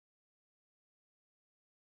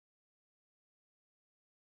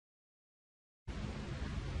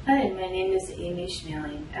Hi, my name is Amy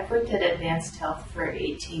Schmeling. I've worked at Advanced Health for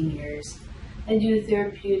 18 years. I do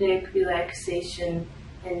therapeutic, relaxation,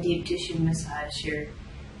 and deep tissue massage here.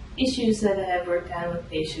 Issues that I have worked on with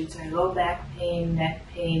patients are low back pain, neck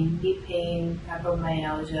pain, knee pain,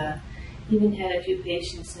 fibromyalgia. Even had a few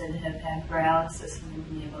patients that have had paralysis and have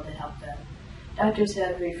been able to help them. Doctors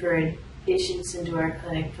have referred patients into our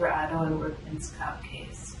clinic for auto and workman's comp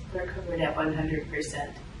case. We're covered at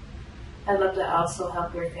 100%. I'd love to also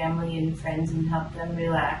help your family and friends and help them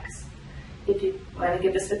relax. If you want to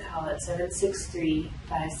give us a call at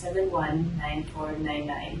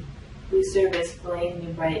 763-571-9499. We service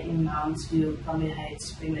Blaine, Brighton, Mounds View, Columbia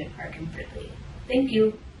Heights, Lake Park and Fridley. Thank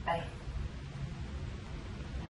you. Bye.